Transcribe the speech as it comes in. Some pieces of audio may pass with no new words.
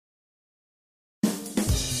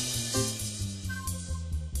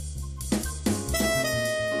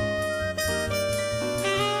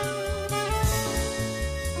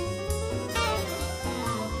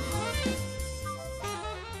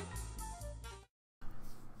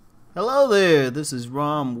Hello there, this is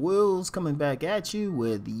Rom Wills coming back at you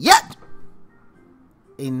with yet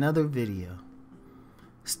another video.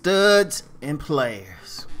 Studs and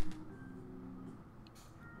players.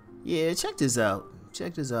 Yeah, check this out.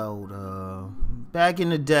 Back in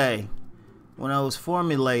the day, when I was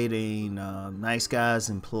formulating nice guys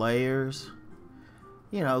and players,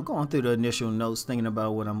 going through the initial notes, thinking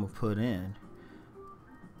about what I'm going to put in.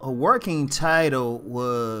 A working title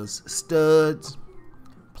was Studs,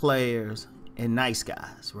 Players, and Nice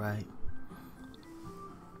Guys, right?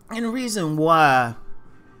 And the reason why,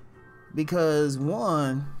 because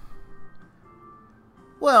one,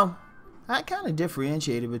 well, I kind of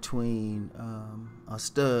differentiated between a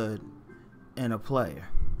stud and a player.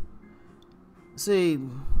 See,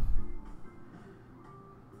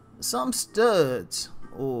 some studs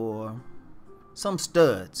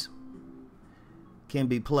can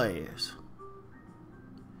be players,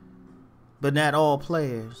 but not all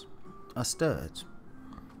players are studs.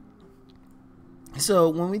 So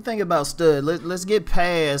when we think about stud, let's get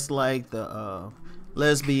past like the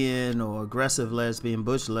lesbian or aggressive lesbian,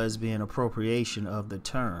 butch lesbian appropriation of the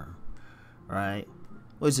term, right?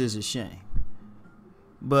 Which is a shame.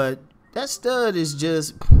 But that stud is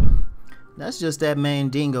just that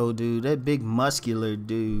mandingo dude, that big muscular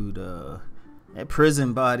dude, that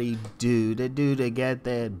prison body dude, that dude that got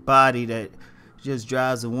that body that just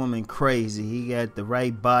drives a woman crazy. He got the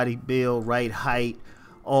right body build, right height,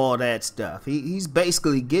 all that stuff. He's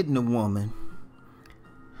basically getting a woman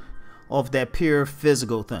off that pure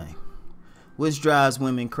physical thing, which drives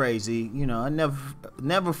women crazy. I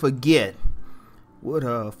never forget what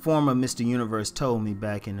a former Mr. Universe told me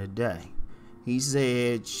back in the day. He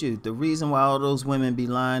said, shoot, the reason why all those women be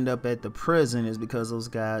lined up at the prison is because those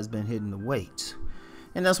guys been hitting the weights.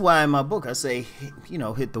 And that's why in my book I say,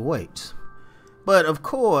 hit the weights. But of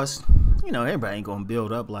course, everybody ain't gonna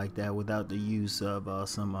build up like that without the use of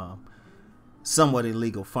some somewhat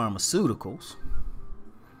illegal pharmaceuticals.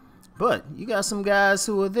 But you got some guys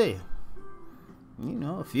who are there.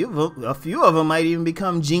 A few of them might even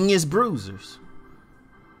become genius bruisers.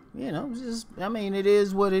 It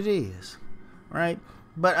is what it is, right?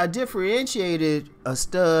 But I differentiated a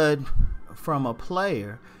stud from a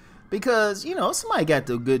player because, somebody got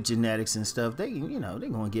the good genetics and stuff. They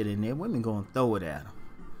gonna get in there. Women gonna throw it at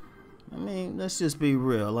them. Let's just be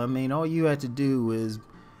real. All you have to do is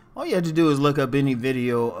look up any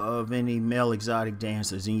video of any male exotic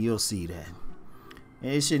dancers and you'll see that.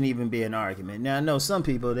 And it shouldn't even be an argument. Now, I know some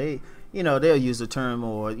people, they'll use the term,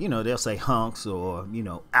 or, they'll say hunks or,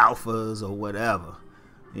 alphas or whatever,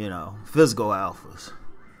 physical alphas,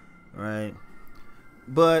 right?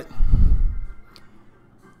 But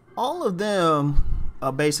all of them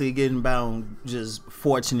are basically getting bound just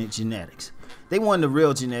fortunate genetics. They won the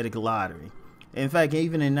real genetic lottery. In fact,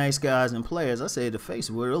 even in Nice Guys and Players, I say the face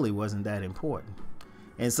really wasn't that important.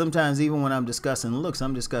 And sometimes even when I'm discussing looks,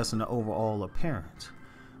 I'm discussing the overall appearance.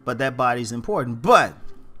 But that body's important. But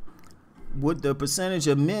with the percentage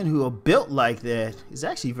of men who are built like that is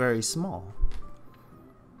actually very small.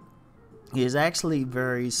 It's actually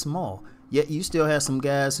very small. Yet you still have some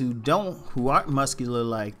guys who aren't muscular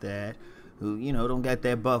like that, who don't got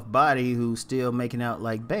that buff body, who still making out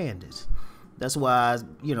like bandits. That's why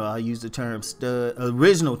I use the term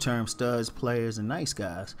original term studs, players, and nice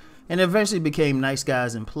guys, and eventually became Nice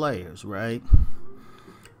Guys and Players, right?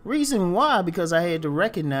 Reason why, because I had to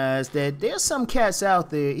recognize that there's some cats out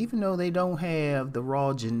there, even though they don't have the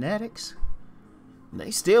raw genetics, they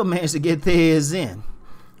still manage to get theirs in.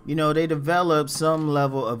 They develop some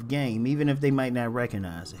level of game, even if they might not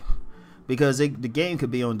recognize it, because the game could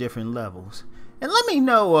be on different levels. And let me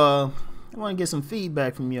know, I want to get some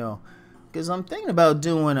feedback from y'all, because I'm thinking about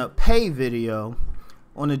doing a pay video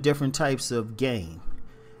on the different types of game.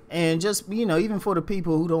 And just, even for the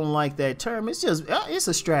people who don't like that term, it's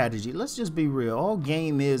a strategy. Let's just be real. All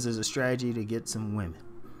game is a strategy to get some women.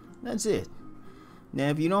 That's it. Now,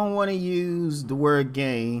 if you don't want to use the word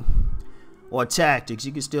game or tactics,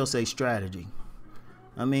 you can still say strategy.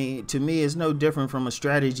 To me, it's no different from a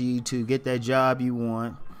strategy to get that job you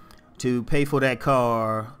want, to pay for that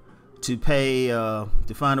car, to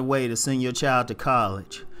find a way to send your child to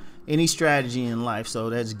college. Any strategy in life, so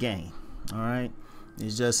that's game. All right,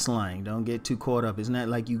 it's just slang. Don't get too caught up. It's not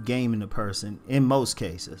like you gaming the person in most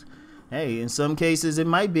cases. Hey, in some cases it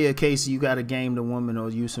might be a case you got to game the woman or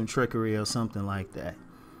use some trickery or something like that.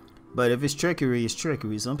 But if it's trickery, it's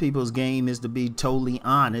trickery. Some people's game is to be totally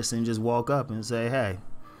honest and just walk up and say, hey,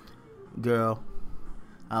 girl,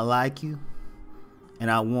 I like you and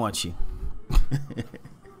I want you.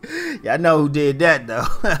 Y'all know who did that though.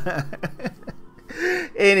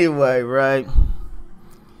 Anyway, right?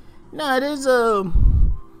 Nah, there's the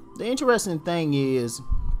interesting thing is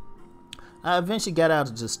I eventually got out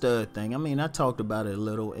of the stud thing. I mean, I talked about it a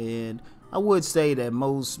little, and I would say that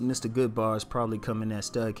most Mr. Good bars probably come in that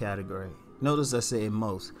stud category. Notice I said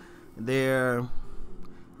most. They're,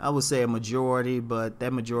 I would say a majority, but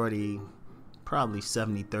that majority probably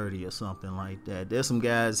 70-30 or something like that. There's some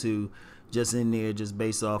guys who just in there just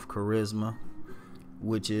based off charisma,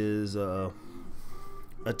 which is a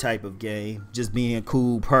type of game. Just being a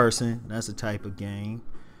cool person, that's a type of game.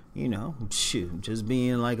 You know, shoot, just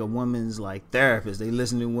being like a woman's like therapist. They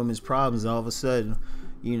listen to women's problems, and all of a sudden,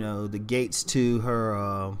 you know, the gates to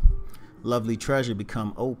her lovely treasure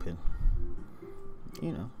become open.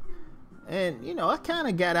 You know, and you know, I kind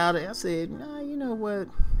of got out of it. I said, nah, you know what?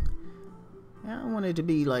 I don't want it to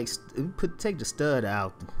be like take the stud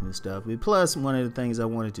out and stuff. And plus, one of the things I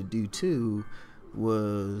wanted to do too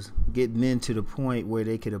was get men to the point where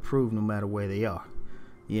they could approve no matter where they are.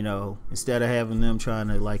 You know, instead of having them trying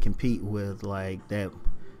to like compete with like that,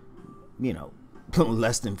 you know,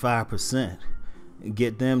 less than 5%,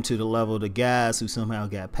 get them to the level of the guys who somehow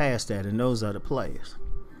got past that, and those are the players.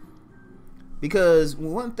 Because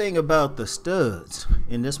one thing about the studs,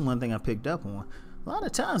 and this one thing I picked up on, a lot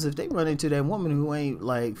of times if they run into that woman who ain't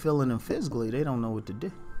like feeling them physically, they don't know what to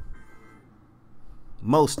do.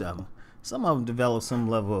 Most of them. Some of them develop some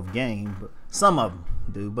level of game, but some of them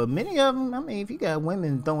do. But many of them, I mean, if you got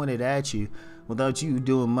women throwing it at you without you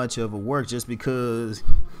doing much of a work, just because,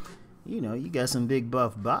 you know, you got some big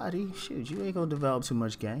buff body, shoot, you ain't gonna develop too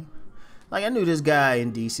much game. Like I knew this guy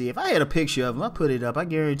in DC. If I had a picture of him, I put it up. I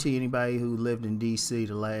guarantee anybody who lived in DC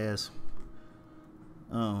the last,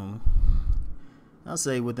 I'll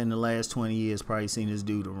say within the last 20 years, probably seen this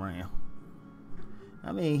dude around.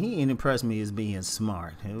 I mean, he didn't impress me as being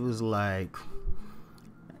smart. It was like,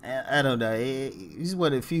 I don't know. He's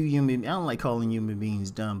one of the few human. I don't like calling human beings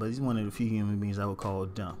dumb, but he's one of the few human beings I would call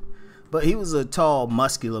dumb. But he was a tall,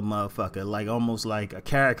 muscular motherfucker, like almost like a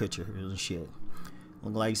caricature and shit.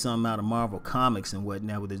 Looked like something out of Marvel comics and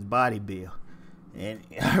whatnot with his body build. And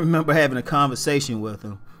I remember having a conversation with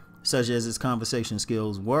him, such as his conversation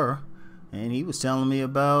skills were, and he was telling me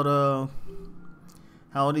about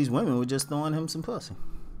how all these women were just throwing him some pussy.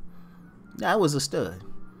 That was a stud.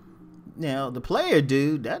 Now the player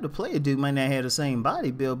dude might not have the same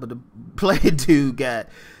body build, but the player dude got,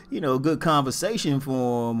 you know, good conversation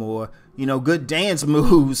for him, or, you know, good dance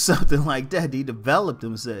moves, something like that. He developed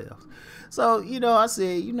himself. So, you know, I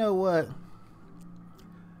said, you know what?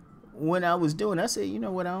 When I was doing, I said, you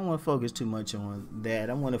know what? I don't want to focus too much on that.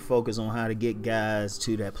 I want to focus on how to get guys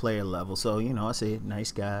to that player level. So, you know, I said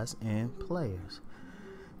nice guys and players.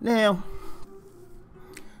 Now,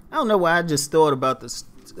 I don't know why I just thought about this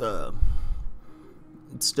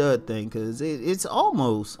stud thing, because it's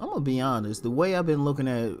almost, I'm going to be honest, the way I've been looking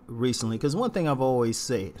at it recently, because one thing I've always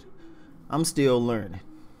said, I'm still learning.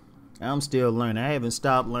 I haven't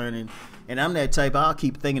stopped learning, and I'm that type, I'll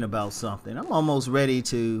keep thinking about something. I'm almost ready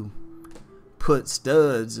to put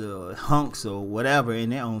studs or hunks or whatever in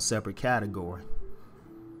their own separate category.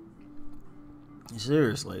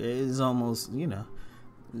 Seriously, it's almost, you know,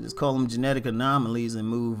 just call them genetic anomalies and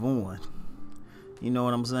move on. You know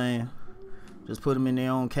what I'm saying? Just put them in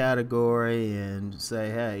their own category and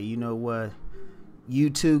say, hey, you know what? You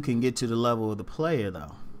too can get to the level of the player,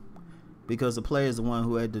 though. Because the player is the one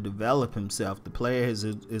who had to develop himself. The player is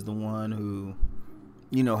the one who,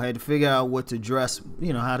 you know, had to figure out what to dress,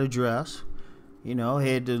 you know, how to dress. You know,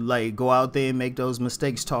 had to, like, go out there and make those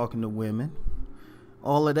mistakes talking to women.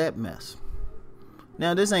 All of that mess.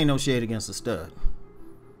 Now, this ain't no shade against a stud.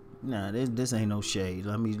 Nah, this ain't no shade.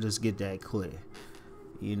 Let me just get that clear.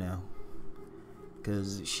 You know,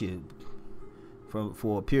 because shit,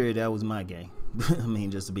 for a period that was my game. I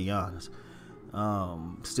mean, just to be honest,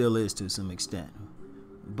 still is to some extent.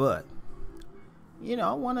 But you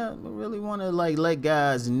know, I really want to like let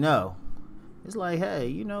guys know. It's like, hey,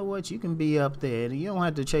 you know what? You can be up there. You don't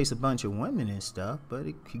have to chase a bunch of women and stuff, but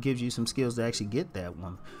it gives you some skills to actually get that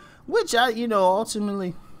woman. Which you know,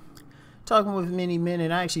 ultimately. Talking with many men,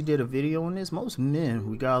 and I actually did a video on this. Most men,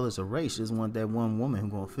 regardless of race, just want that one woman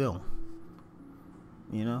who's gonna feel them.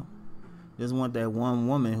 You know, just want that one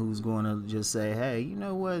woman who's gonna just say, "Hey, you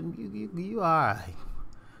know what? You alright.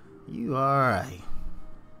 You alright."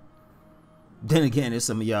 Then again, there's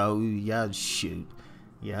some of y'all shoot,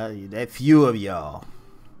 yeah, that few of y'all.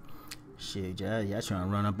 Shit, y'all trying to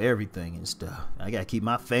run up everything and stuff. I gotta keep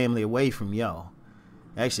my family away from y'all.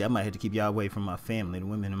 Actually, I might have to keep y'all away from my family. The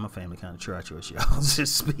women in my family kind of treacherous, y'all.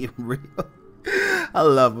 Just being real. I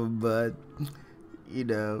love them, but, you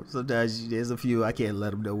know, sometimes there's a few I can't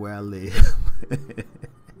let them know where I live.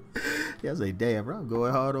 Y'all say, damn, bro, I'm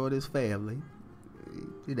going hard on this family.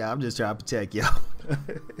 You know, I'm just trying to protect y'all.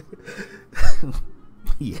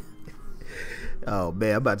 Yeah. Oh,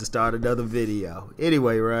 man, I'm about to start another video.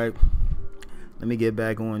 Anyway, right? Let me get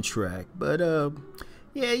back on track. But,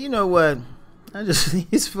 yeah, you know what?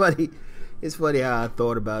 It's funny. It's funny how I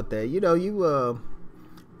thought about that. You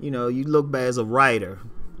look back as a writer.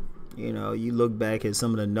 You know, you look back at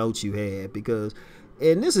some of the notes you had because,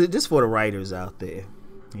 and this is for the writers out there.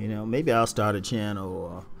 You know, maybe I'll start a channel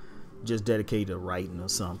or just dedicate to writing or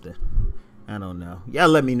something. I don't know. Y'all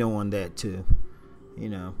let me know on that too. You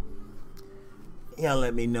know, y'all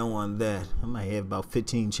let me know on that. I might have about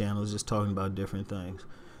 15 channels just talking about different things.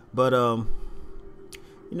 But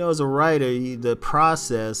you know, as a writer, the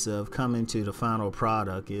process of coming to the final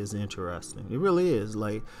product is interesting. It really is.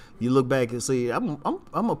 Like, you look back and see, I'm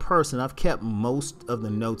a person. I've kept most of the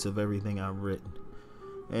notes of everything I've written.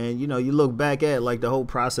 And, you know, you look back at, like, the whole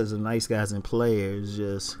process of Nice Guys and Players,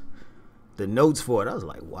 just the notes for it. I was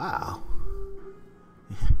like, wow.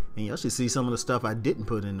 And y'all should see some of the stuff I didn't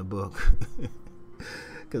put in the book.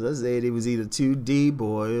 Because I said it was either too deep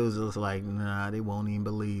or it was just like, nah, they won't even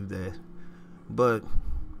believe that. But,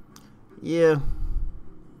 yeah,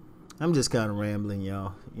 I'm just kind of rambling,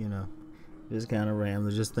 y'all, you know. Just kind of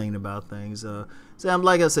rambling, just thinking about things. So I'm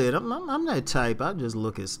like I said, I'm that type. I just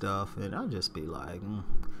look at stuff and I'll just be like,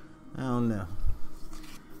 I don't know.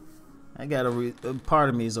 I got a part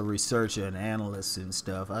of me is a researcher and analyst and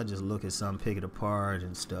stuff. I just look at something, pick it apart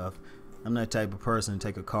and stuff. I'm that type of person to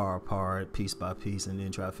take a car apart piece by piece and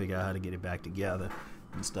then try to figure out how to get it back together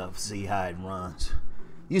and stuff. See how it runs.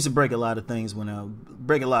 Used to break a lot of things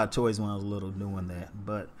break a lot of toys when I was little doing that.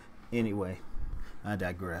 But anyway, I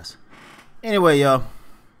digress. Anyway, y'all,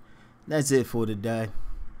 that's it for today.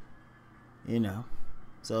 You know,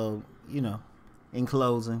 so, you know, in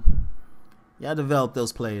closing, y'all develop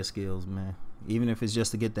those player skills, man. Even if it's just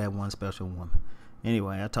to get that one special woman.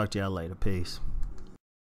 Anyway, I'll talk to y'all later. Peace.